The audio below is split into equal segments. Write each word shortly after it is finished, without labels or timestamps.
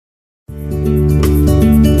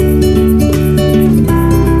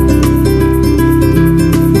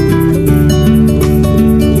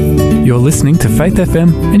Faith FM,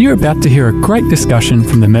 and you're about to hear a great discussion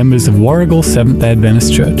from the members of Warrigal Seventh-day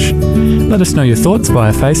Adventist Church. Let us know your thoughts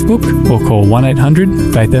via Facebook or call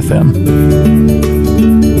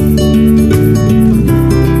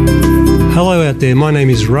 1-800-FAITH-FM. Hello out there, my name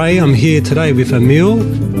is Ray. I'm here today with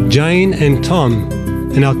Emil, Jane and Tom,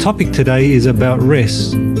 and our topic today is about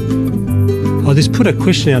rest. I'll just put a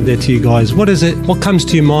question out there to you guys. What is it? What comes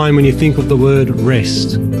to your mind when you think of the word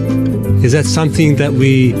rest? Is that something that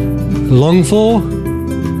we long for?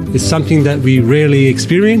 Is something that we rarely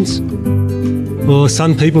experience? Or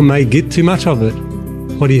some people may get too much of it?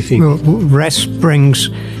 What do you think? Well, rest brings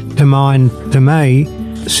to mind to me,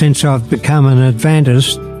 since I've become an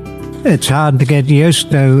Adventist, it's hard to get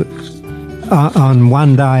used to on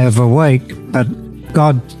one day of a week, but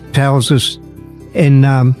God tells us in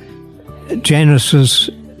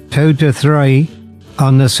Genesis 2-3,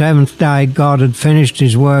 on the seventh day God had finished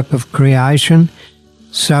his work of creation,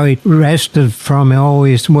 so he rested from all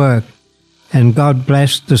his work. And God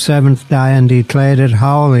blessed the seventh day and declared it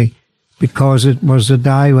holy, because it was the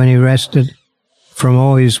day when he rested from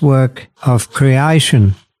all his work of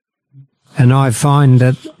creation. And I find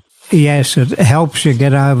that, yes, it helps you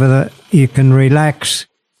get over you can relax,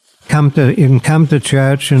 you can come to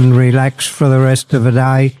church and relax for the rest of the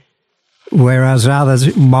day, whereas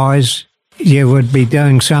otherwise you would be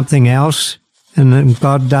doing something else, and then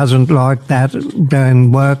God doesn't like that,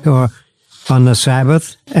 doing work or on the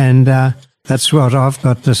Sabbath, and that's what I've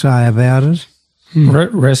got to say about it.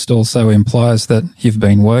 Rest also implies that you've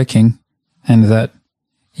been working and that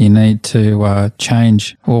you need to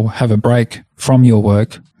change or have a break from your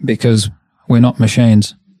work, because we're not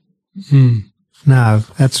machines. No,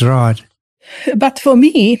 that's right. But for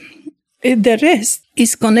me, the rest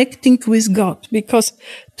is connecting with God, because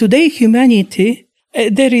today humanity,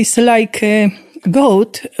 there is like a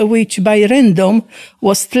goat which by random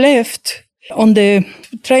was left on the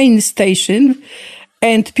train station,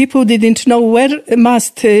 and people didn't know where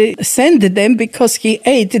must send them, because he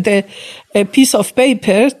ate a piece of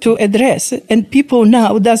paper to address, and people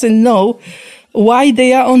now doesn't know why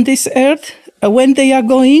they are on this earth, when they are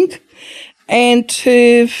going. And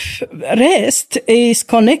rest is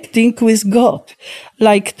connecting with God.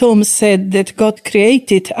 Like Tom said, that God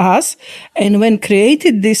created us, and when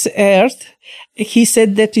created this earth, he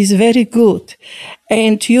said that is very good.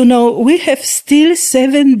 And we have still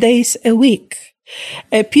 7 days a week.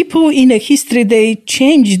 People in history, they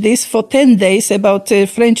changed this for 10 days about the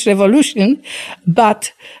French Revolution,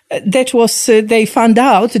 but that was, they found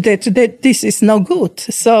out that this is no good.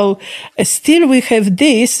 So still we have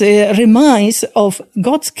this, reminds of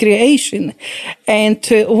God's creation. And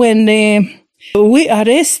when we are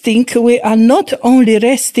resting, we are not only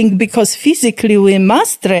resting because physically we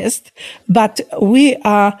must rest, but we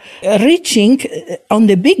are reaching on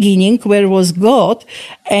the beginning where was God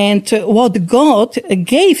and what God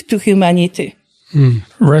gave to humanity.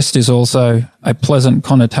 Rest is also a pleasant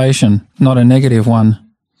connotation, not a negative one.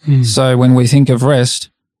 So when we think of rest,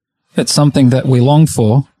 it's something that we long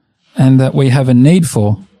for and that we have a need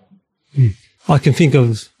for. I can think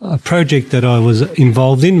of a project that I was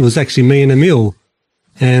involved in. It was actually me and Emil,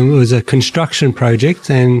 and it was a construction project.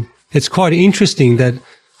 And it's quite interesting that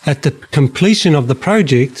at the completion of the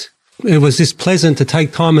project, it was just pleasant to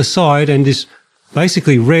take time aside and just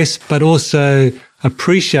basically rest, but also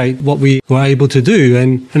appreciate what we were able to do.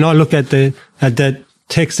 And I look at that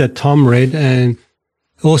text that Tom read, and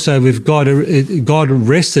also with God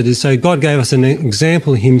rested. So God gave us an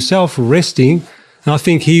example himself resting. And I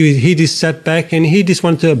think he just sat back and he just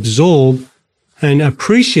wanted to absorb and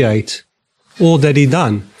appreciate all that he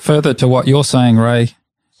done. Further to what you're saying, Ray,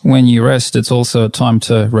 when you rest, it's also a time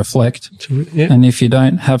to reflect. Yeah. And if you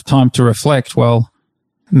don't have time to reflect, well,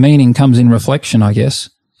 meaning comes in reflection, I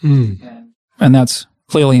guess. And that's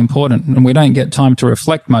clearly important. And we don't get time to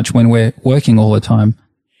reflect much when we're working all the time.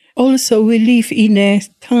 Also, we live in a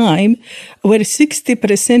time where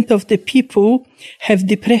 60% of the people have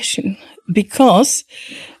depression because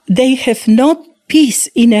they have not peace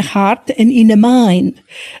in a heart and in a mind,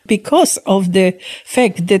 because of the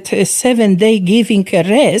fact that a 7-day giving a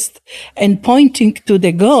rest and pointing to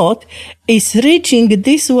the God is reaching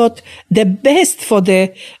this what the best for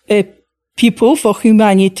the people, for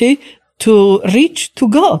humanity, to reach to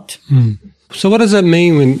God. So what does that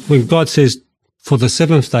mean when God says for the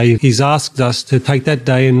seventh day, he's asked us to take that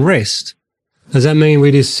day and rest? Does that mean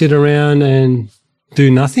we just sit around and do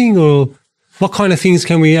nothing? Or what kind of things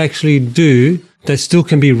can we actually do that still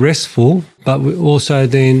can be restful, but we also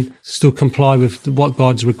then still comply with what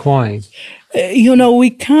God's requiring? We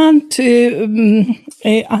can't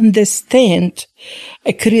understand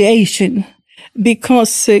a creation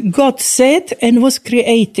because God said and was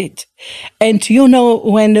created. And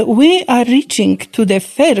when we are reaching to the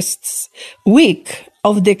first week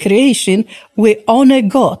of the creation, we honor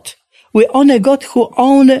God. We honor God who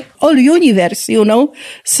owns all universe,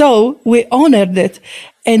 So we honor that.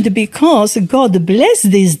 And because God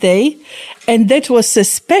blessed this day, and that was a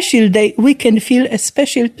special day, we can feel a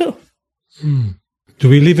special too. Do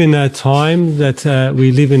we live in a time that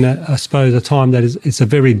I suppose, a time that it's a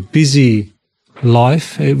very busy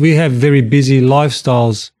life? We have very busy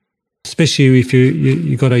lifestyles, especially if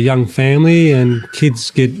you got a young family and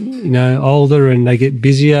kids get, older and they get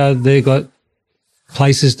busier. They got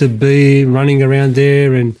places to be, running around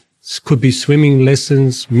there, and could be swimming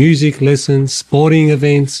lessons, music lessons, sporting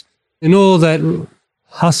events, and all that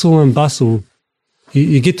hustle and bustle.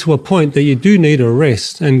 You get to a point that you do need a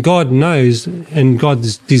rest, and God knows, and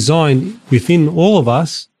God's designed within all of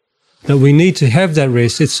us that we need to have that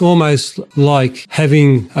rest. It's almost like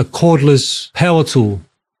having a cordless power tool.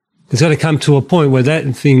 It's going to come to a point where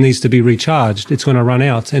that thing needs to be recharged. It's going to run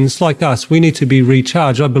out. And it's like us. We need to be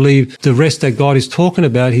recharged. I believe the rest that God is talking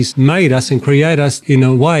about, He's made us and created us in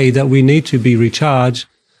a way that we need to be recharged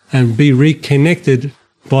and be reconnected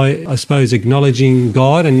by, I suppose, acknowledging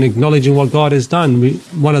God and acknowledging what God has done.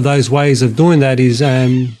 One of those ways of doing that is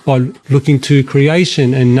by looking to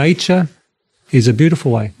creation, and nature is a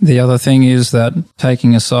beautiful way. The other thing is that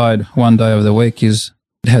taking aside one day of the week it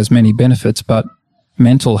has many benefits, but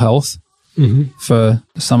mental health, for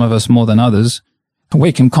some of us more than others,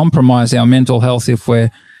 we can compromise our mental health if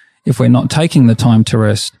we're not taking the time to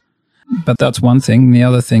rest. But that's one thing. The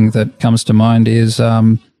other thing that comes to mind is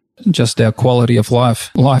just our quality of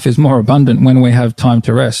life. Life is more abundant when we have time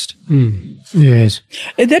to rest. Yes.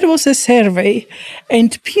 There was a survey,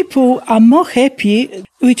 and people are more happy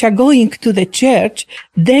which are going to the church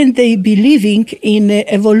than they believing in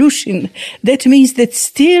evolution. That means that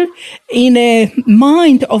still in a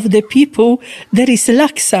mind of the people there is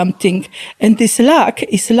lack something, and this lack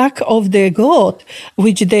is lack of the God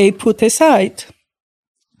which they put aside.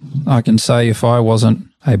 I can say if I wasn't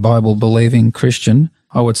a Bible-believing Christian,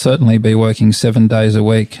 I would certainly be working 7 days a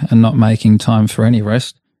week and not making time for any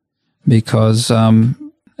rest, because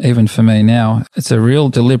even for me now, it's a real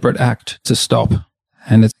deliberate act to stop,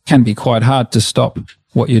 and it can be quite hard to stop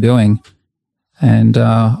what you're doing. And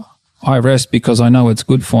I rest because I know it's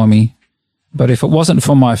good for me. But if it wasn't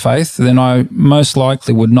for my faith, then I most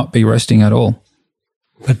likely would not be resting at all.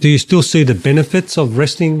 But do you still see the benefits of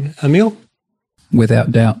resting, Emil?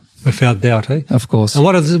 Without doubt. Without doubt, eh? Of course. And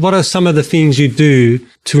what are some of the things you do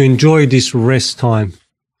to enjoy this rest time?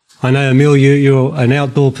 I know, Emil, you're an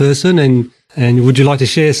outdoor person, and would you like to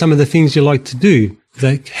share some of the things you like to do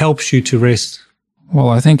that helps you to rest? Well,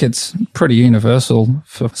 I think it's pretty universal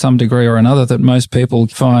for some degree or another that most people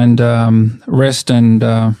find rest and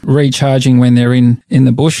recharging when they're in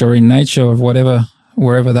the bush or in nature or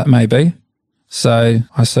wherever that may be. So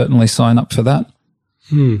I certainly sign up for that.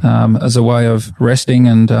 As a way of resting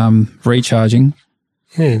and recharging.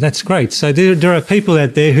 Yeah, that's great. So there are people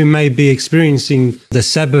out there who may be experiencing the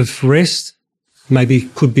Sabbath rest, maybe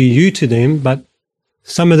could be you to them, but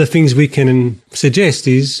some of the things we can suggest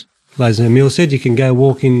is, as Emil said, you can go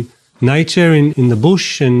walk in nature, in the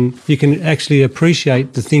bush, and you can actually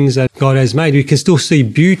appreciate the things that God has made. You can still see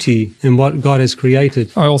beauty in what God has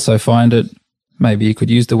created. I also find it, maybe you could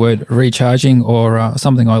use the word recharging, or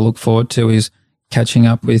something I look forward to is catching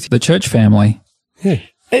up with the church family. Yeah.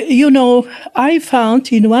 I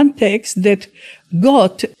found in one text that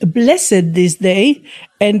God blessed this day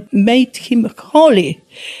and made him holy.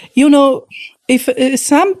 If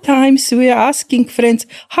sometimes we are asking friends,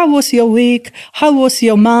 how was your week? How was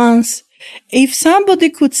your month? If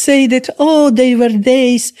somebody could say that, they were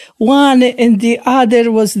days, one and the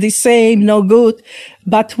other was the same, no good.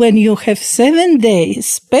 But when you have 7 days,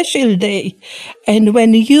 special day, and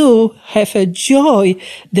when you have a joy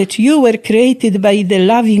that you were created by the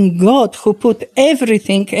loving God who put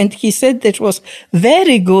everything, and he said that was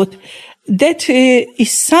very good, that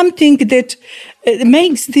is something that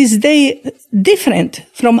makes this day different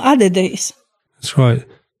from other days. That's right.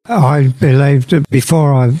 I believed that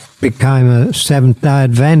before I became a Seventh-day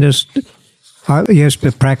Adventist, I used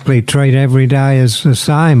to practically treat every day as the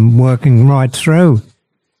same, working right through.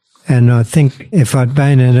 And I think if I'd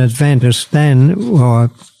been an Adventist then, I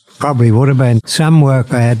probably would have been some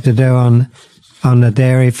work I had to do on the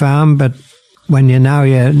dairy farm. But when you know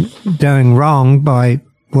you're doing wrong by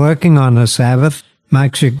working on the Sabbath,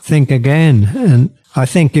 makes you think again. And I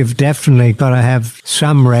think you've definitely got to have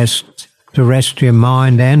some rest to rest your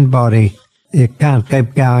mind and body. You can't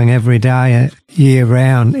keep going every day, year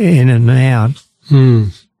round, in and out.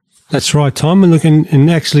 That's right, Tom. And look, and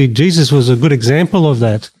actually Jesus was a good example of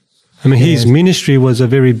that. I mean, his ministry was a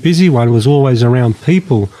very busy one, was always around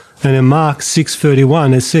people. And in Mark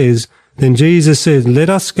 6:31, it says, "Then Jesus said, 'Let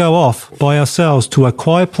us go off by ourselves to a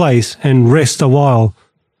quiet place and rest a while.'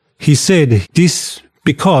 He said this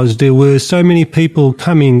because there were so many people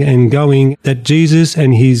coming and going that Jesus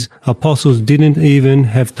and his apostles didn't even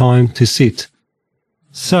have time to sit."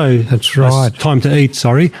 So That's right. time to eat,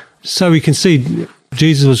 sorry. So we can see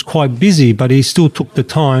Jesus was quite busy, but he still took the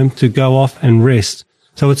time to go off and rest.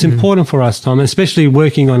 So it's important for us, Tom, especially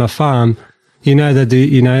working on a farm. You know that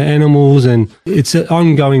the animals, and it's an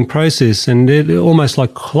ongoing process, and they're almost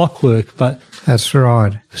like clockwork. But That's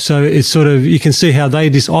right. so it's sort of, you can see how they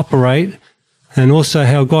just operate, and also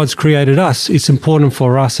how God's created us. It's important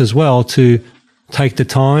for us as well to take the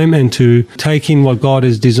time and to take in what God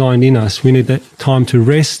has designed in us. We need that time to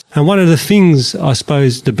rest. And one of the things, I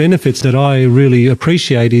suppose, the benefits that I really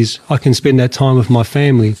appreciate is I can spend that time with my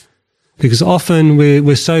family. Because often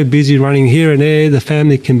we're so busy running here and there, the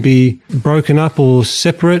family can be broken up or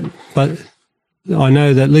separate. But I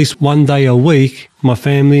know that at least one day a week, my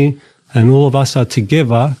family and all of us are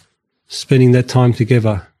together, spending that time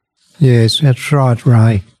together. Yes, that's right,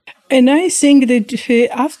 Ray. And I think that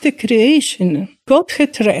after creation, God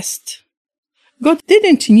had rest. God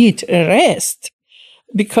didn't need rest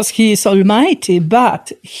because he is almighty,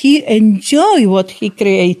 but he enjoyed what he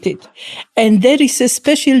created. And there is a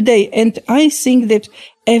special day. And I think that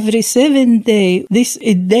every 7 day, this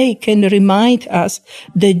day can remind us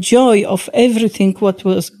the joy of everything what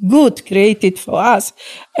was good created for us.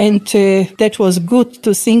 And that was good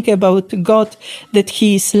to think about God, that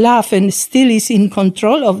he is love and still is in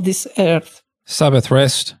control of this earth. Sabbath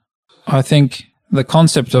rest. I think the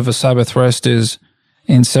concept of a Sabbath rest is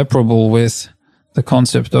inseparable with the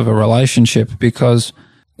concept of a relationship, because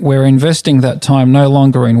we're investing that time no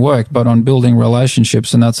longer in work, but on building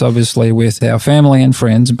relationships. And that's obviously with our family and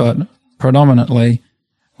friends, but predominantly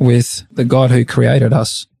with the God who created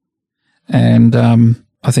us. And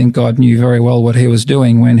I think God knew very well what he was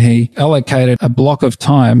doing when he allocated a block of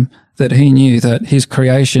time that he knew that his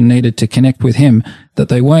creation needed to connect with him, that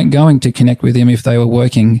they weren't going to connect with him if they were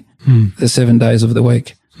working the 7 days of the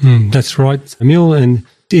week. That's right, Emil. And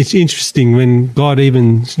it's interesting when God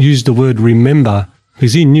even used the word remember,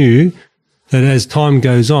 because he knew that as time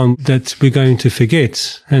goes on that we're going to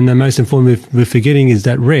forget. And the most important we're forgetting is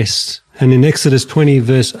that rest. And in Exodus 20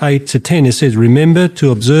 verse 8 to 10, it says, "Remember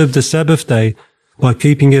to observe the Sabbath day by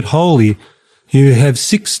keeping it holy. You have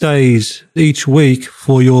 6 days each week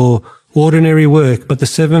for your ordinary work, but the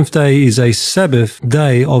 7th day is a Sabbath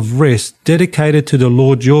day of rest dedicated to the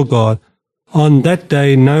Lord your God. On that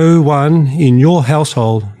day, no one in your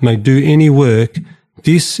household may do any work.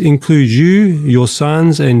 This includes you, your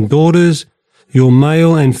sons and daughters, your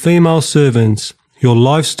male and female servants, your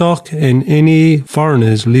livestock, and any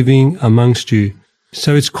foreigners living amongst you."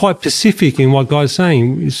 So it's quite specific in what God's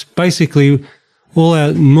saying. It's basically all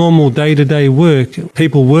our normal day-to-day work,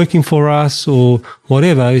 people working for us or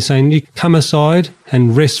whatever, is saying you come aside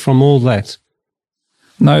and rest from all that.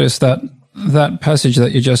 Notice that passage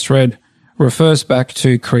that you just read refers back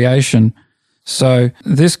to creation. So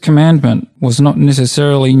this commandment was not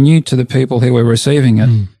necessarily new to the people who were receiving it,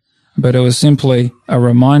 but it was simply a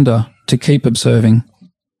reminder to keep observing.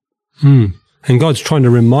 And God's trying to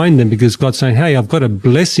remind them, because God's saying, hey, I've got a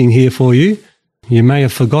blessing here for you. You may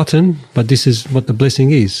have forgotten, but this is what the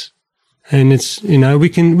blessing is. And it's, we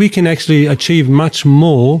can actually achieve much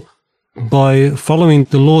more by following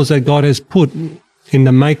the laws that God has put in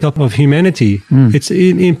the makeup of humanity. It's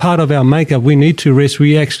in part of our makeup. We need to rest.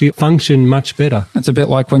 We actually function much better. It's a bit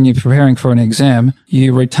like when you're preparing for an exam,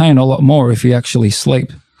 you retain a lot more if you actually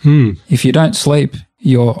sleep. If you don't sleep,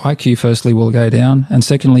 your IQ firstly will go down, and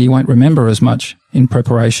secondly, you won't remember as much in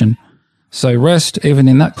preparation. So rest, even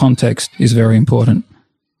in that context, is very important.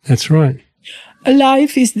 That's right.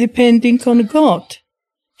 Life is depending on God.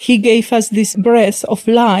 He gave us this breath of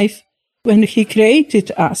life when he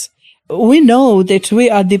created us. We know that we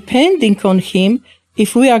are depending on him.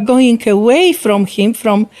 If we are going away from him,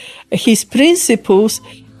 from his principles,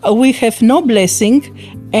 we have no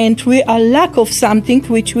blessing, and we are lack of something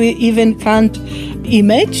which we even can't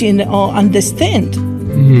imagine or understand.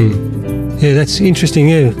 Yeah, that's interesting.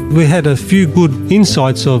 Yeah, we had a few good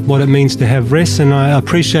insights of what it means to have rest, and I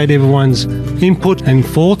appreciate everyone's input and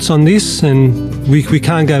thoughts on this. And we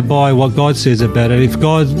can't go by what God says about it. If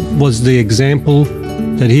God was the example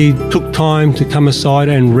that he took time to come aside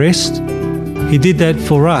and rest, he did that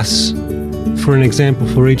for us, for an example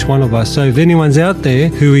for each one of us. So if anyone's out there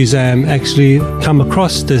who is actually come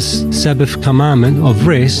across this Sabbath commandment of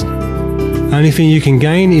rest, Only thing you can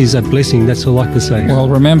gain is a blessing. That's all I like to say. Well,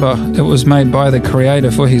 remember, it was made by the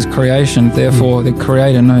Creator for His creation. Therefore, the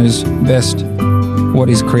Creator knows best what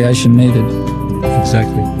His creation needed.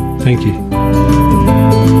 Exactly. Thank you.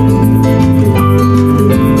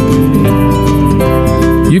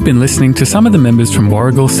 You've been listening to some of the members from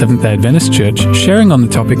Warragul Seventh-day Adventist Church sharing on the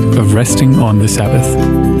topic of resting on the Sabbath.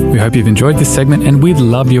 We hope you've enjoyed this segment and we'd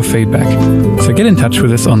love your feedback. So get in touch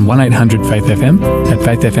with us on 1800 Faith FM at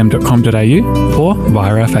faithfm.com.au or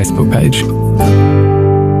via our Facebook page.